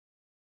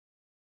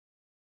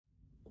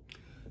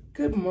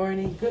Good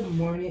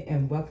morning,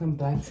 and welcome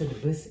back to the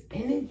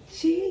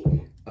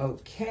BlissinnerG.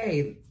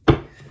 Okay,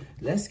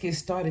 let's get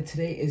started.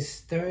 Today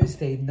is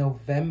Thursday,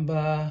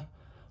 November.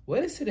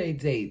 What is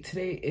today's date?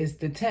 Today is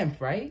the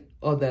 10th, right?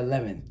 Or the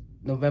 11th,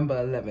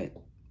 November 11th.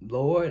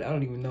 Lord, I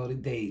don't even know the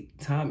date.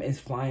 Time is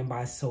flying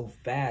by so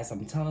fast.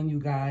 I'm telling you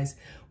guys,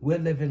 we're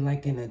living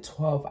like in a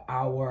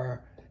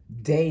 12-hour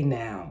day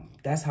now.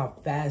 That's how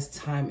fast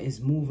time is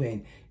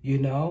moving, you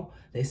know?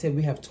 They say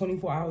we have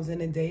 24 hours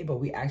in a day, but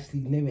we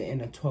actually live in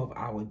a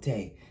 12-hour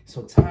day.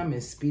 So time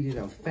is speeding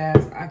up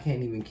fast. I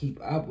can't even keep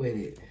up with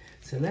it.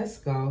 So let's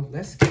go.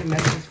 Let's get a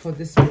message for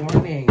this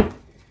morning.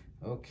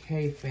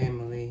 Okay,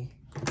 family.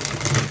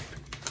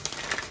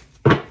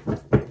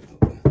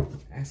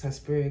 Ask our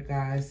spirit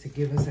guides to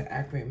give us an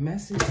accurate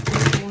message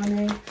this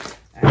morning.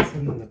 Ask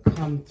them to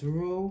come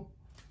through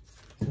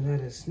to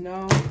let us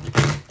know.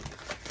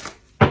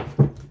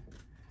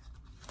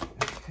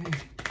 Okay,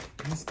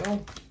 let's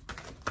go.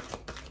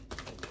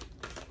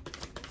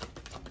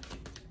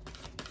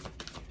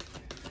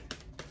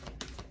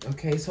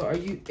 Okay, so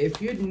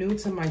if you're new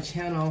to my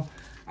channel,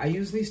 I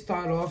usually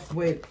start off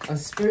with a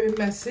spirit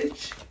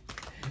message.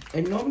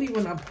 And normally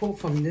when I pull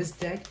from this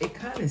deck, it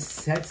kind of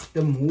sets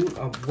the mood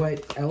of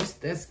what else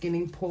that's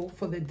getting pulled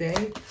for the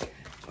day.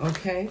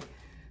 Okay,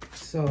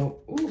 so,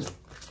 ooh,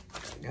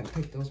 gotta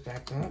pick those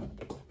back up.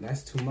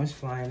 That's too much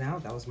flying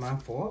out. That was my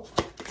fault.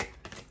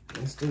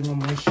 Let's do one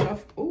more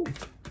shuffle. Ooh,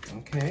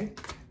 okay.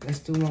 Let's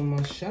do one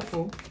more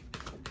shuffle.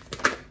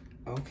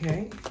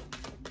 Okay,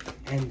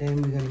 and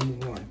then we're gonna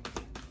move on.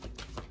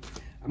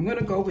 I'm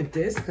gonna go with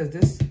this because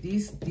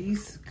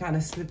these kind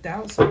of slipped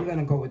out, so we're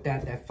gonna go with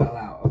that fell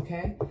out.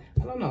 Okay,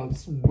 I don't know,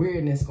 this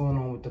weirdness going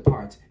on with the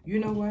parts. You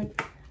know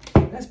what?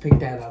 Let's pick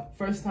that up.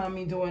 First time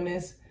me doing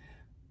this,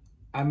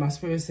 my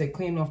spirit said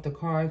clean off the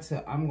cards,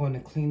 so I'm going to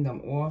clean them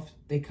off.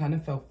 They kind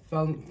of felt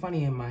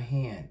funny in my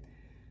hand,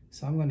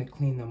 so I'm going to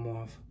clean them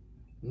off.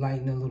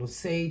 Lighten a little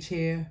sage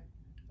here.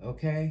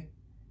 Okay.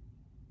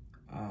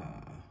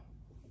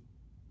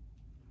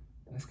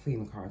 Let's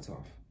clean the cards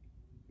off,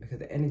 because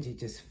the energy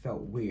just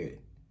felt weird,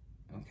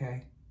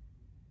 okay?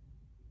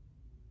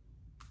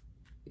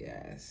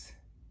 Yes.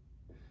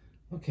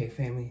 Okay,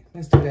 family,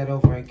 let's do that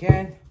over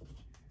again.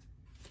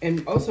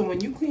 And also, when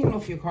you clean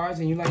off your cards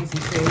and you light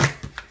some sage,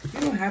 you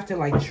don't have to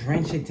like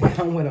drench it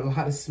down with a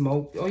lot of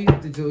smoke. All you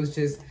have to do is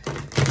just,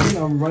 you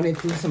know, run it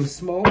through some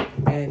smoke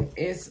and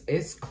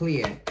it's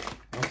clear,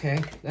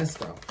 okay? Let's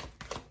go.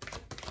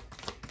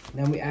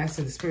 Then we ask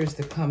the spirits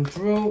to come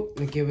through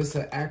and give us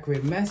an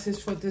accurate message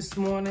for this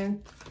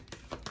morning.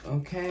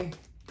 Okay.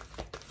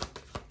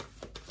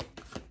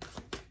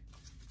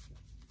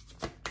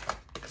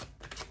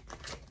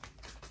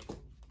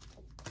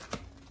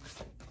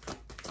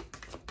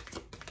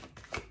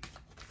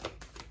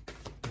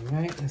 All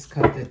right, let's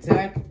cut the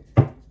deck.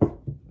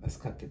 Let's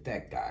cut the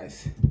deck,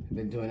 guys. I've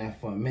been doing that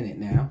for a minute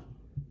now.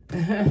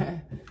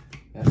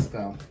 Let's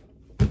go.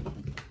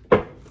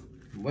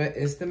 What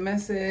is the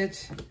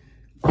message?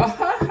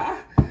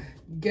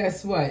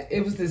 Guess what?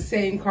 It was the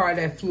same card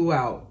that flew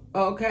out.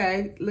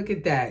 Okay, look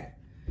at that.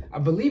 I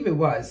believe it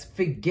was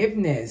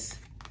forgiveness.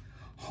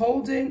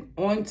 Holding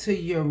on to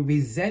your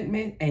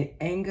resentment and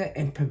anger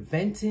and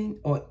preventing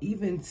or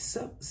even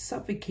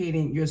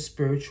suffocating your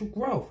spiritual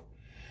growth.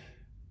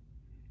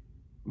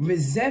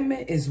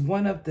 Resentment is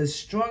one of the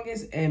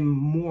strongest and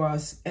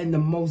the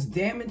most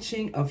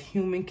damaging of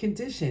human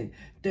condition.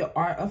 The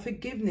art of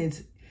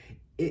forgiveness,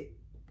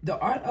 the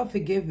art of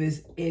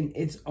forgiveness in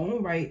its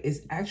own right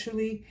is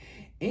actually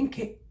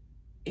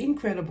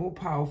incredible,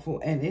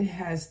 powerful, and it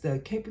has the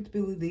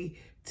capability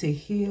to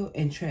heal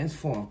and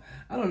transform.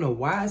 I don't know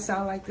why I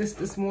sound like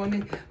this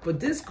morning, but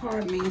this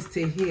card means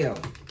to heal.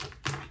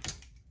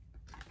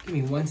 Give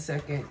me 1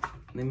 second.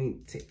 Let me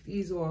take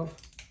these off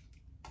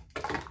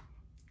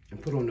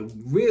and put on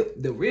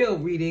the real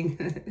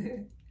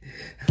reading.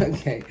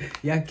 Okay,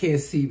 y'all can't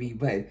see me,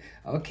 but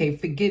okay,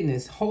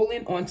 forgiveness.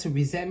 Holding on to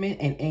resentment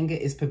and anger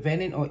is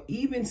preventing or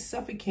even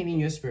suffocating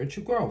your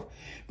spiritual growth.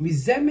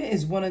 Resentment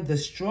is one of the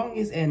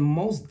strongest and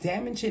most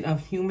damaging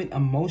of human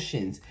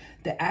emotions.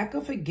 The act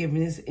of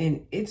forgiveness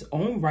in its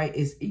own right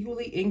is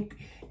equally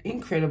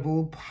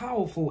incredible,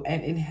 powerful,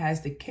 and it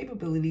has the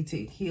capability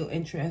to heal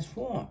and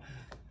transform.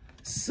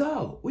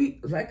 So,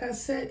 like I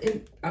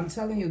said, I'm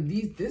telling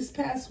you, this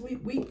past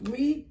week,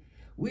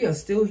 we are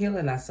still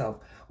healing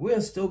ourselves. We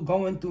are still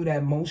going through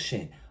that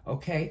motion,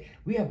 okay?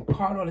 We have a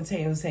card on the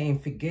table saying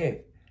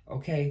forgive,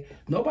 okay?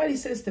 Nobody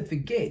says to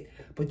forget,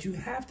 but you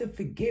have to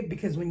forgive,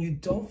 because when you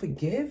don't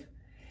forgive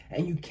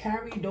and you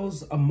carry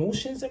those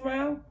emotions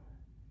around,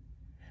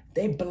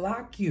 they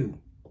block you.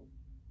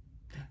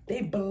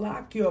 They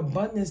block your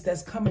abundance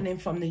that's coming in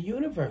from the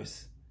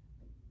universe.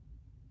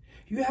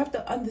 You have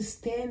to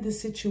understand the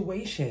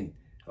situation,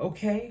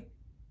 okay?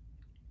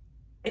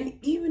 And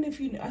even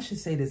if I should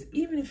say this,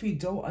 even if you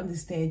don't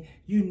understand,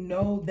 you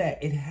know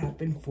that it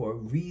happened for a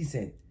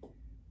reason.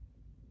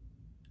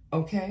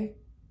 Okay?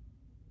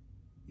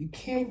 You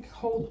can't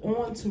hold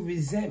on to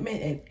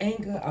resentment and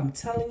anger. I'm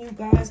telling you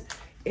guys,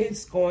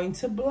 it's going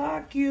to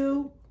block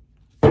you.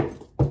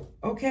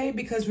 Okay?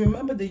 Because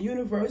remember, the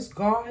universe,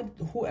 God,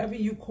 whoever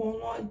you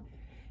call on,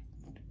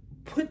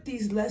 put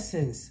these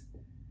lessons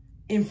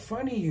in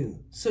front of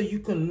you so you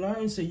can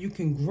learn, so you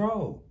can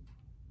grow.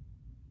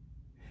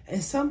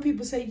 And some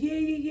people say,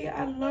 yeah,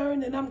 I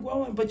learned and I'm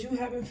growing, but you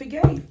haven't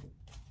forgave.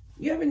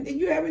 You haven't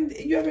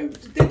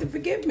did the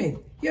forgiveness.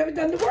 You haven't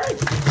done the work.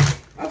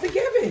 I'm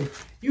forgiven.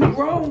 You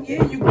grown,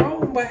 yeah, you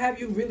grown, but have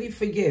you really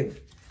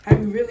forgive?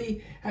 Have you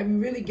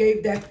really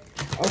gave that,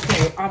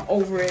 okay, I'm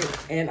over it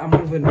and I'm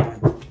moving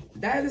on?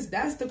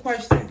 That's the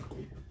question.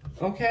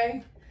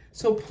 Okay?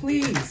 So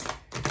please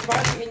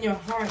find in your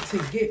heart to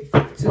get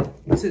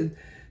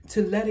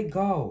to let it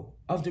go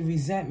of the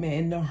resentment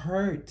and the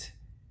hurt.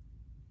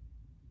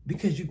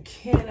 Because you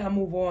cannot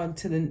move on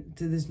to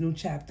this new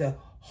chapter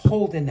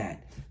holding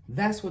that.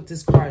 That's what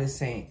this card is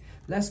saying.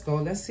 Let's go.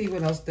 Let's see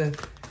what else the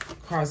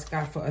cards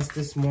got for us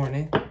this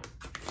morning.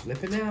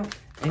 Flipping out.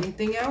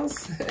 Anything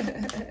else?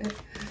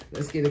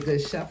 Let's get a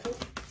good shuffle.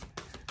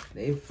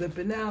 They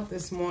flipping out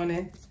this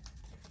morning.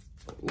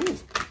 Ooh.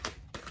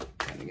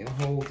 Trying to get a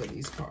hold of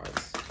these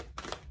cards.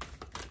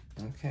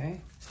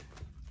 Okay.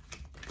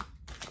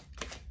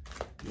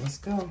 Let's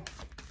go.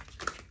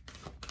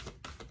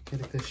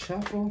 Get a good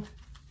shuffle.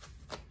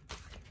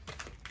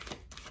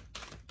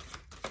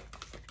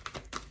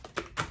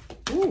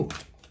 Ooh,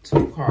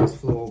 2 cards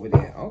flew over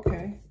there.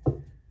 Okay.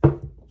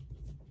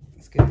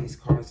 Let's get these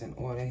cards in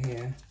order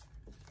here.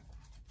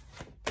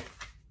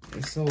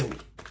 They're so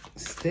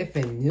stiff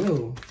and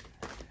new.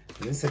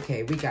 But it's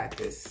okay. We got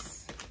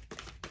this.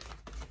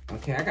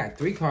 Okay, I got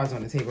 3 cards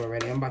on the table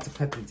already. I'm about to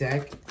cut the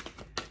deck.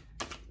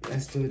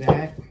 Let's do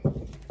that.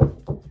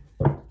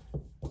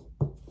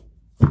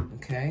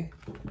 Okay.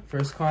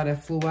 First card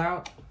that flew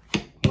out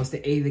was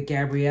the 8 of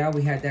Gabrielle.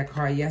 We had that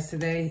card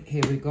yesterday.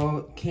 Here we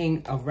go.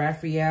 King of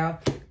Raphael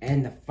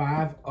and the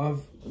 5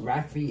 of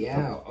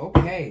Raphael.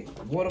 Okay.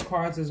 Water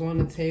cards is on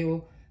the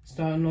table.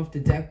 Starting off the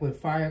deck with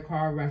fire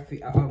card,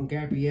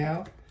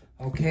 Gabrielle.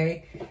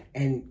 Okay.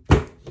 And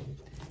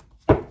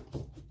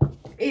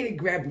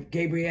 8 of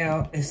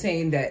Gabrielle is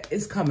saying that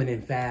it's coming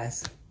in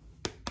fast.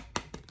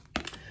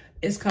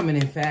 It's coming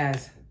in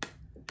fast.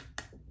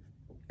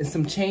 There's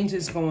some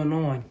changes going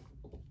on.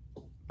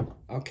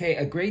 Okay,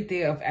 a great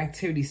day of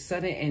activity,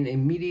 sudden and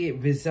immediate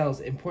results,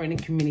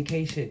 important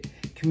communication.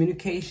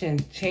 Communication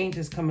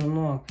changes coming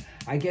along.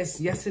 I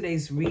guess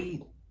yesterday's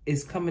read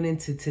is coming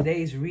into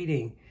today's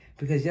reading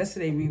because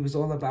yesterday's read was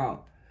all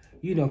about,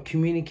 you know,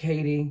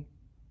 communicating.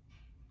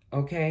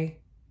 Okay,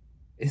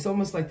 it's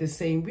almost like the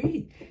same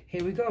read.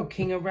 Here we go.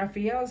 King of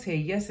Raphael's here.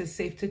 Yes, it's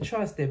safe to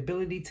trust the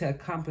ability to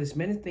accomplish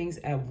many things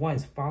at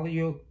once. Follow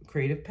your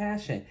creative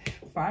passion.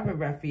 5 of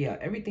Raphael.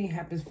 Everything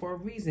happens for a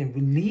reason.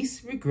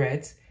 Release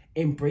regrets.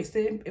 Embrace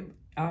the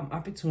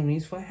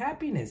opportunities for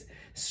happiness.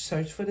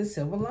 Search for the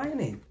silver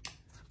lining.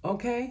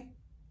 Okay?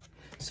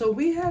 So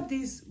we have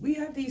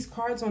these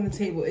cards on the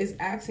table. It's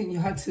asking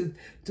y'all to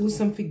do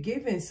some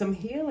forgiving, some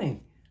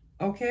healing.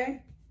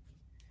 Okay?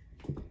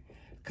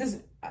 Because,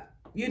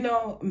 you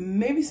know,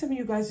 maybe some of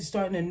you guys are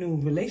starting a new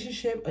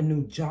relationship, a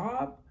new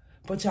job,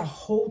 but you're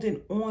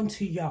holding on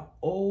to your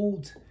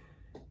old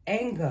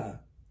anger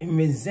and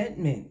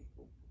resentment.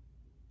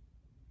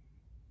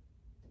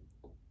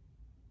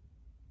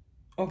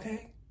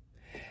 Okay?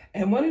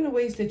 And one of the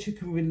ways that you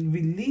can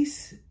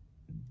release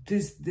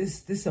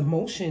this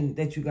emotion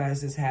that you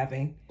guys is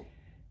having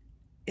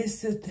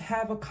is to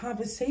have a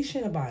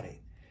conversation about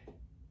it.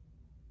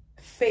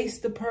 Face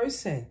the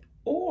person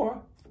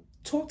or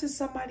talk to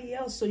somebody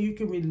else so you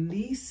can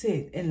release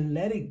it and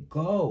let it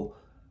go.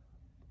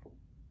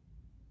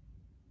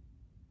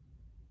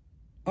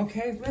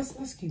 Okay,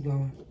 let's keep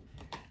going.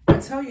 I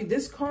tell you,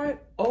 this card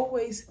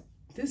always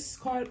sets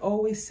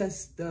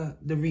the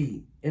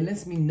read. It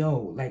lets me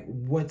know like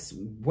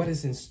what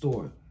is in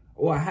store,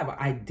 or I have an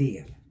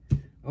idea.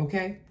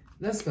 Okay,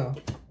 let's go.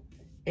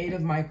 8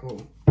 of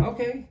Michael.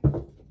 Okay,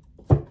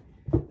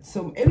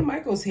 so 8 of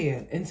Michael's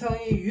here and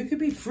telling you could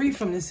be free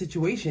from this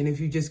situation if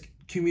you just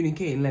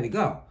communicate and let it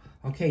go.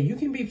 Okay, you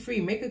can be free.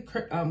 Make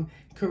a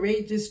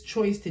courageous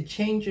choice to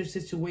change your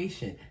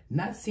situation.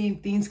 Not seeing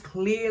things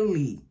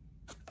clearly.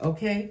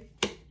 Okay.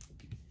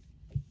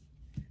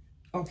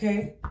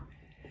 Okay.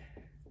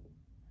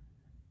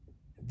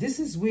 This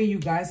is where you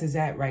guys is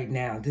at right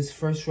now. This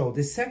first row.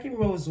 The second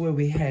row is where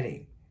we're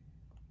heading.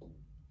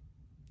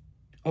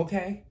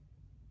 Okay.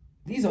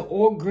 These are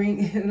all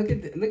green.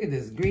 look at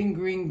this. Green,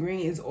 green,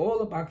 green. It's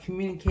all about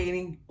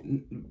communicating,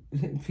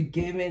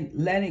 forgiving,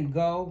 letting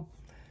go.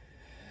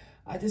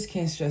 I just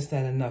can't stress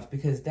that enough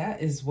because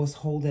that is what's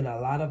holding a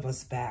lot of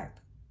us back.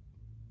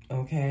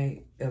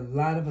 Okay? A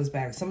lot of us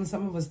back. Some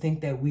of us think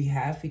that we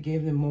have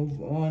forgiven and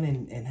moved on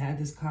and had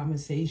this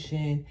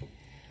conversation,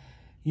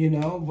 you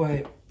know,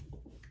 but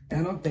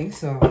I don't think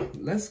so.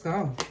 Let's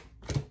go.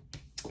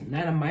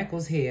 9 of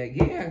Michael's here.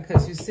 Yeah,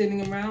 because you're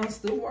sitting around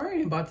still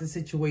worrying about the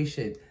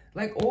situation.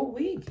 Like all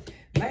week.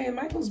 9 of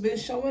Michael's been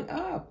showing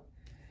up.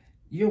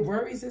 Your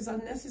worries is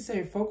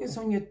unnecessary. Focus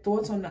on your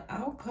thoughts on the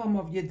outcome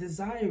of your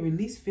desire.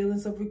 Release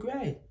feelings of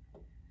regret.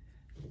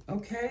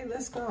 Okay,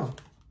 let's go.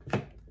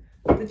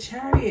 The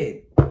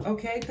Chariot.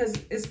 Okay, because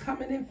it's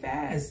coming in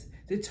fast.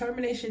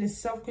 Determination and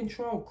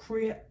self-control,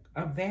 career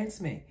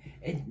advancement,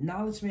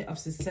 acknowledgement of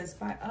success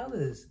by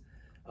others.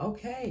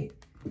 Okay.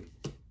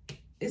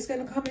 It's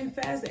going to come in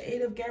fast. The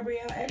Eight of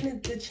Gabrielle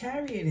and the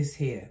Chariot is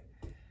here.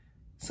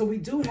 So we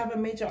do have a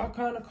major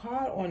arcana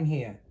card on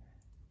here.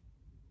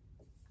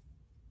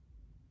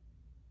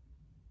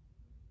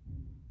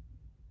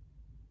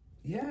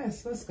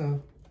 Yes, let's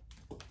go.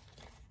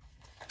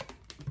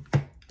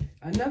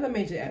 Another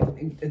major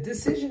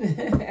decision.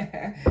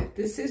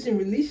 Decision.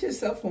 Release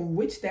yourself from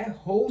which that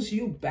holds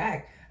you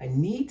back. A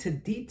need to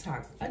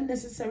detox.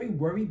 Unnecessary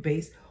worry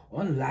based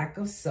on lack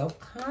of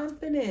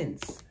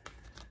self-confidence.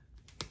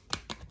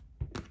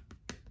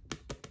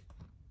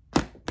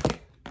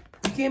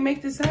 You can't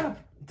make this up.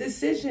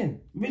 Decision.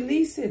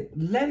 Release it.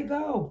 Let it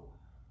go.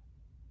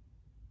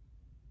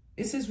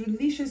 It says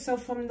release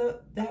yourself from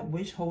that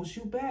which holds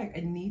you back.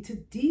 A need to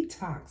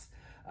detox.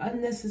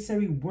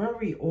 Unnecessary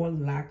worry or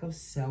lack of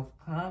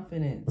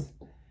self-confidence.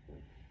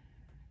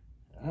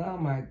 Oh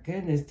my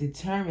goodness.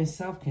 Determined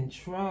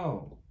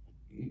self-control.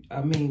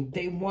 I mean,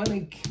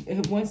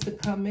 it wants to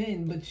come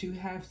in, but you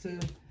have to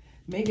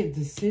make a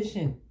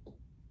decision.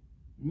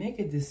 Make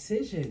a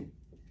decision.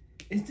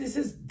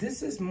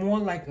 This is more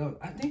like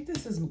I think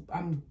this is,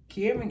 I'm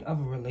hearing of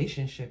a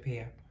relationship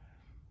here.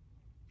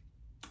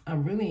 I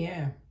really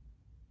am.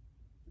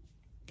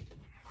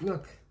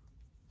 Look.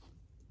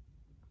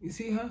 You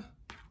see her?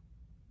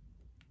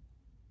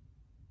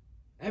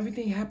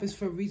 Everything happens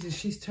for a reason.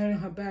 She's turning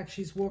her back.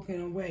 She's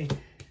walking away.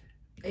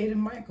 Ada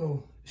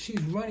Michael,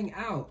 she's running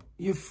out.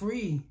 You're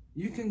free.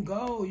 You can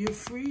go. You're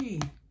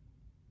free.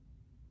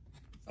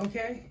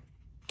 Okay?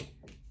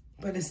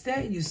 But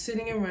instead, you're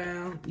sitting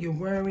around. You're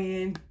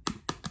worrying.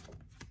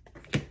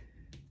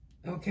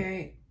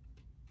 Okay?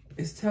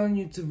 It's telling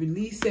you to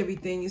release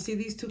everything. You see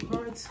these two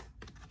cards?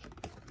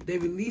 They're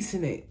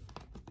releasing it.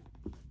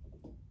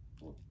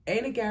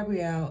 Ada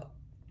Gabrielle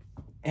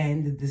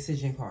and the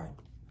decision card.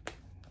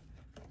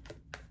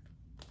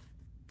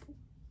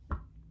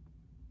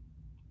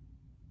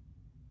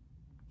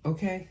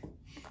 Okay.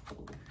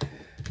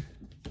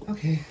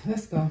 Okay,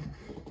 let's go.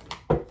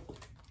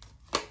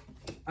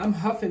 I'm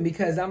huffing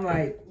because I'm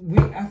like,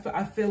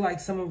 I feel like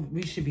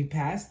we should be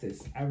past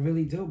this. I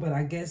really do. But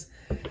I guess,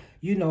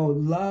 you know,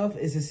 love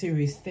is a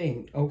serious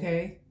thing,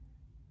 okay?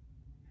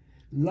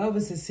 Love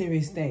is a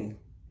serious thing.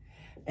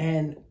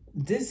 And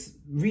this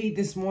read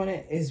this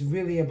morning is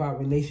really about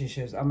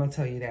relationships. I'm going to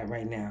tell you that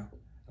right now,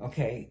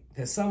 okay?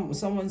 Because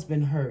someone's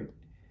been hurt,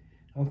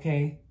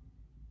 okay?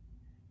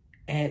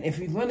 And if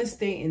you're going to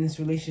stay in this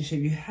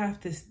relationship, you have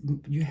to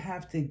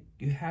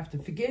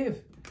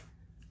forgive.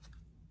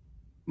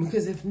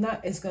 Because if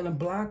not, it's going to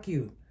block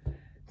you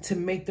to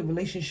make the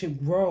relationship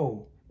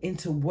grow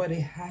into what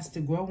it has to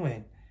grow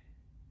in.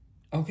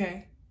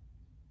 Okay?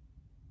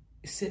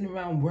 Sitting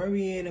around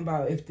worrying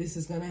about if this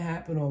is going to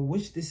happen or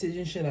which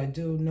decision should I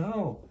do.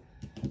 No.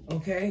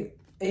 Okay?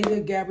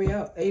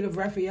 Ada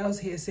Raphael's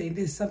here saying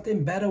there's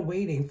something better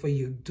waiting for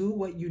you. Do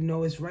what you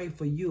know is right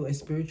for you. A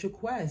spiritual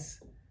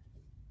quest.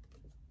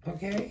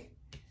 Okay?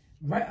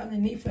 Right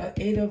underneath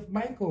Ada of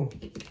Michael.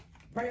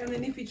 Right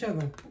underneath each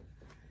other.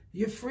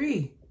 You're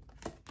free.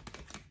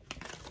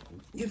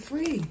 You're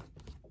free.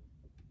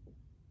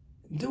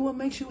 Do what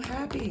makes you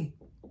happy.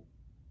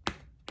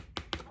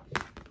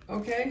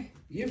 Okay?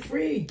 You're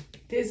free.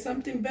 There's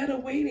something better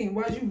waiting.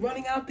 While you're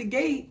running out the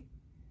gate,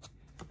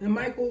 and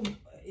Michael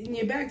in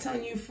your back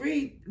telling you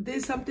free,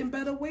 there's something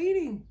better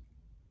waiting.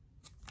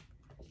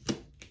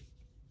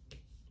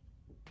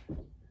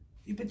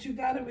 But you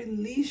got to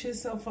release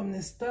yourself from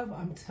this stuff.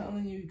 I'm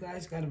telling you, you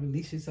guys got to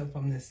release yourself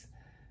from this.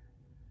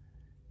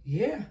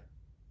 Yeah.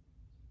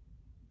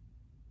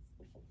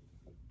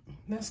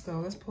 Let's go.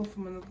 Let's pull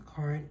from another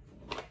card.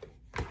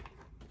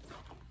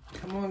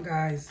 Come on,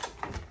 guys.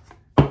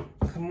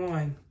 Come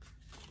on.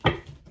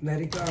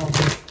 Let it go.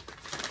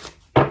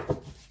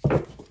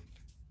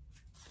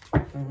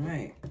 All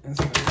right. That's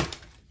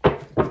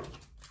right.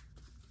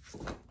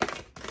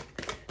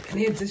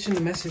 Any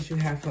additional message you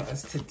have for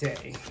us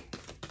today?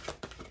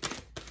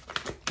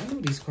 I know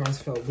these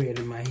cards felt weird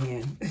in my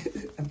hand.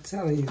 I'm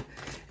telling you.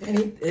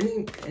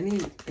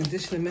 Any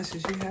additional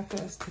message you have for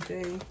us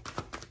today?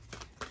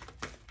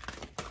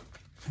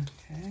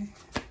 Okay.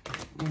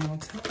 One more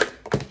time.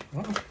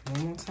 Oh,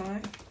 one more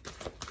time.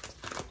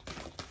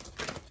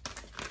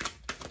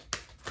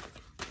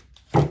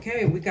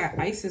 Okay, we got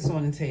Isis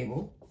on the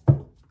table.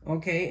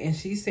 Okay, and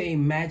she's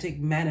saying magic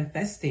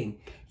manifesting.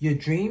 Your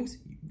dreams,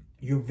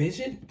 your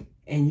vision,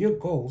 and your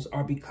goals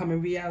are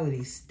becoming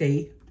reality.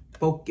 Stay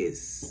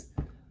focused.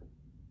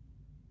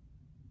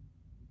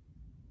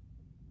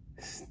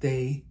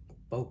 Stay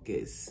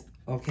focused.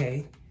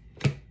 Okay?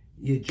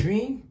 Your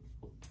dream,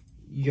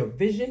 your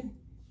vision,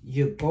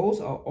 your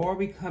goals are all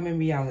becoming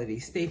reality.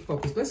 Stay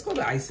focused. Let's go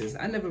to Isis.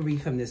 I never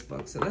read from this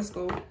book. So let's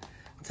go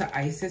to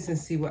Isis and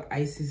see what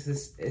Isis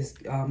is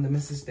the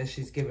message that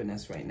she's giving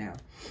us right now.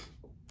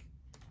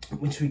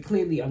 Which we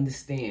clearly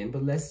understand.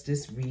 But let's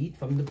just read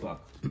from the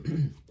book.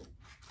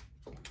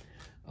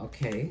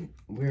 Okay.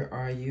 Where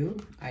are you,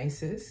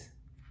 Isis?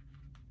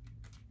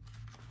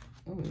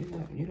 Oh,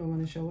 you don't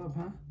want to show up,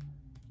 huh?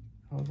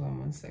 Hold on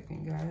 1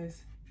 second,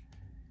 guys.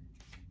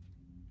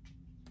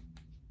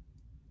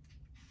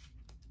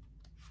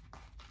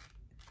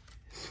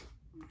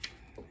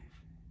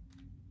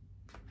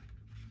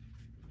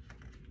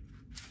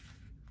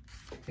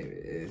 Here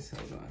it is.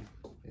 Hold on.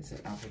 It's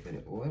in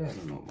alphabetical order. I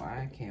don't know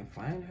why I can't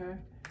find her.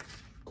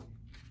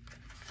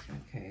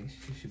 Okay,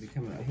 she should be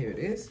coming out. Here it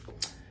is.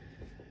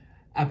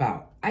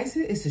 About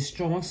Isis is a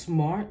strong,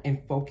 smart,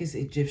 and focused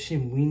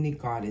Egyptian winged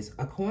goddess.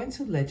 According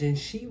to legend,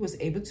 she was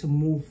able to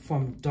move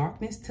from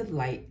darkness to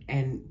light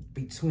and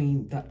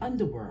between the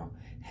underworld,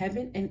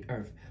 heaven and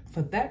earth.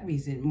 For that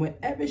reason,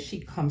 whenever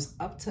she comes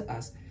up to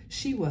us,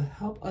 she will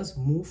help us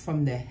move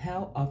from the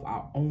hell of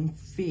our own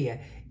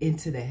fear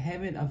into the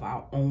heaven of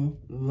our own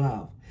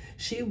love.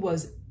 She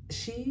was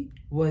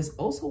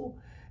also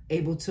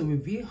able to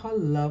reveal her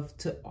love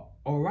to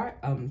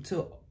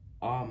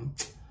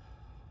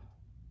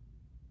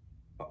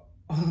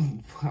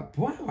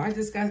wow, I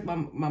just got,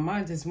 my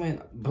mind just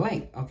went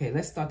blank. Okay,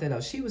 let's start that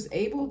out. She was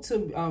able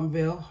to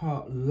reveal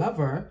her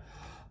lover,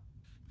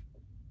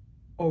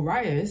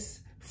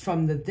 Orias,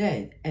 from the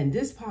dead. And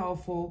this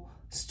powerful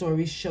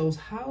story shows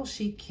how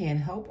she can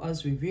help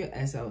us reveal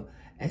as a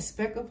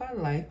aspect of our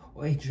life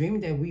or a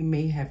dream that we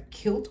may have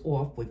killed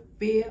off with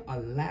fear or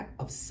lack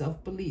of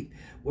self-belief.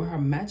 With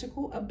her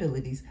magical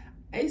abilities,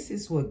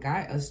 Isis will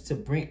guide us to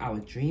bring our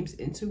dreams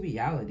into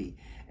reality.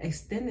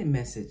 Extended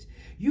message.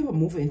 You are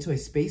moving into a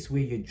space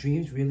where your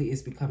dreams really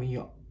is becoming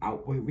your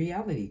outward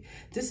reality.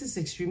 This is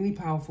extremely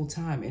powerful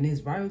time and it's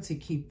vital to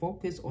keep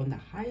focused on the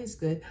highest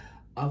good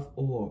of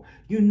all.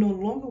 You no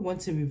longer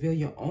want to reveal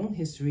your own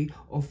history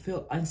or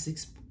feel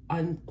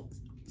unsupportive.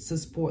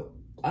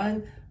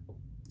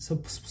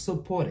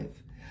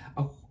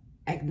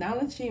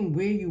 Acknowledging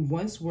where you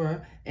once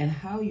were and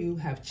how you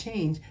have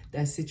changed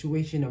that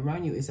situation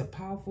around you is a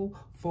powerful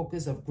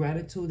focus of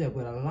gratitude that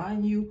will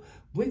align you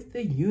with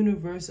the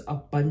universe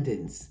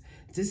abundance.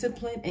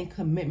 Discipline and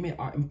commitment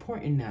are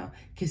important now.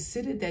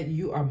 Consider that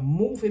you are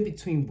moving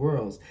between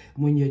worlds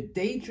when your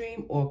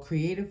daydream or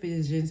creative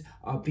visions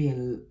are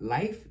being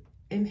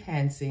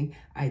life-enhancing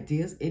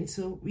ideas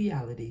into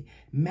reality.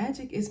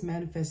 Magic is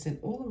manifesting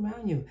all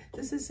around you.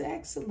 This is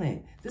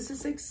excellent. This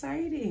is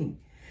exciting.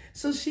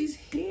 So she's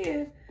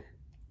here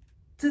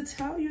to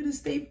tell you to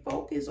stay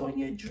focused on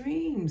your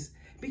dreams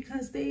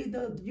because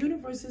the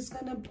universe is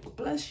going to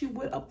bless you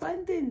with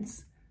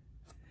abundance.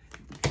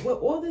 With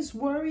all this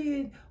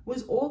worrying,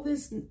 with all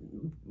this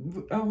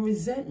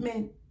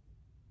resentment,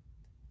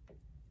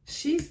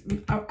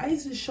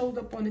 Isis showed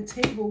up on the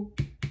table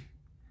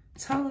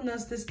telling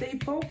us to stay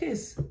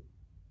focused.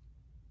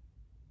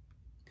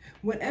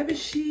 Whenever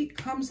she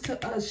comes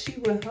to us, she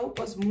will help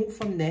us move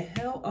from the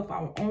hell of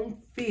our own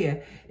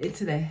fear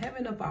into the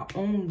heaven of our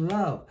own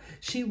love.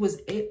 She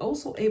was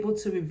also able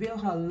to reveal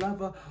her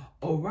lover,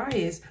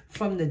 Orias,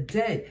 from the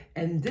dead.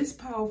 And this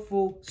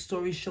powerful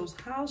story shows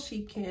how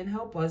she can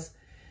help us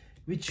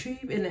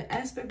retrieve in an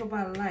aspect of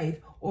our life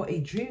or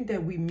a dream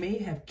that we may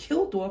have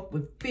killed off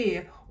with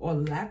fear or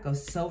lack of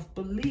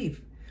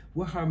self-belief.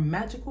 With her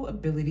magical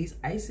abilities,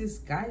 Isis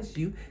guides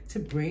you to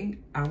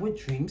bring our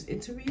dreams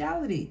into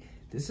reality.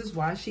 This is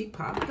why she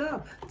popped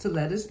up, to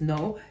let us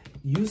know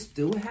you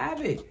still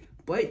have it,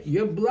 but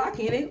you're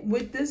blocking it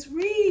with this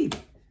read.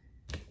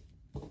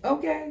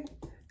 Okay?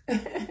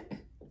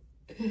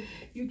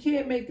 You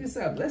can't make this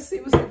up. Let's see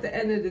what's at the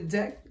end of the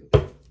deck.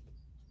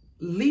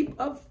 Leap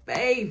of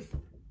faith.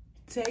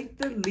 Take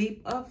the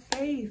leap of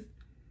faith.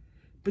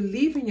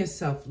 Believe in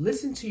yourself.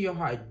 Listen to your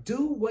heart.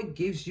 Do what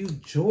gives you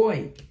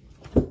joy.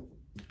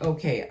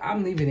 Okay,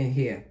 I'm leaving it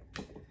here.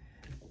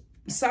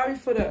 Sorry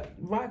for the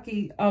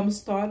rocky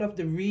start of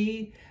the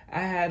read.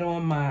 I had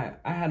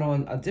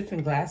on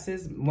different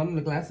glasses. One of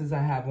the glasses I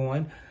have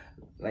on,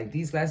 like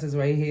these glasses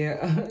right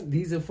here,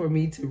 these are for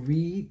me to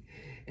read.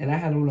 And I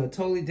had on a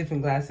totally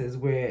different glasses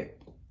where,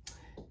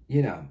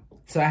 you know,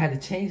 so I had to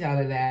change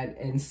out of that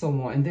and so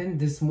on. And then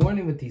this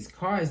morning with these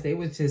cards, they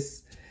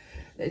just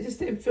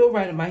didn't feel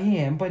right in my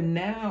hand. But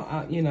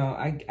now, you know,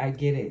 I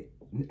get it.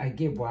 I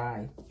get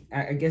why.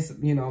 I guess,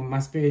 you know, my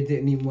spirit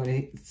didn't even want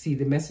to see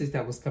the message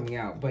that was coming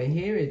out. But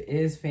here it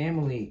is,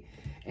 family,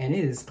 and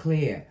it is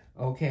clear,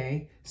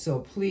 okay? So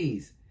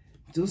please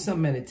do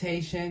some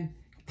meditation.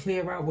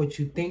 Clear out what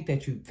you think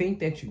that you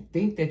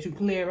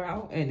clear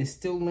out and it's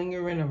still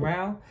lingering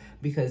around,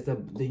 because the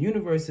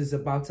universe is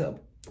about to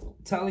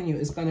telling you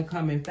it's going to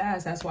come in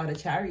fast. That's why the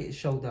Chariot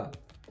showed up,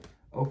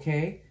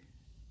 okay?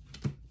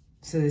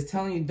 So it's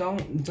telling you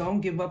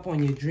don't give up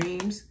on your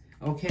dreams,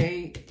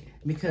 okay?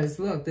 Because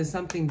look, there's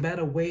something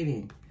better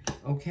waiting,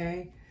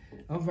 okay?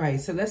 All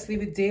right, so let's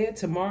leave it there.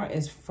 Tomorrow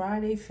is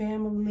Friday,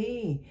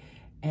 family,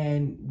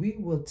 and we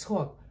will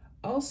talk.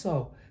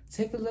 Also,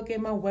 take a look at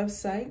my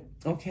website,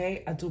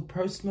 okay? I do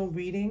personal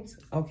readings,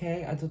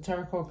 okay? I do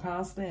tarot card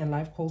counseling and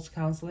life coach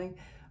counseling,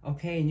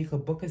 okay? And you can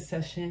book a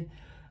session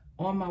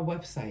on my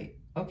website,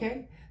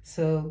 okay?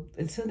 So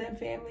until then,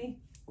 family,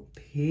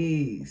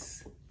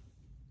 peace.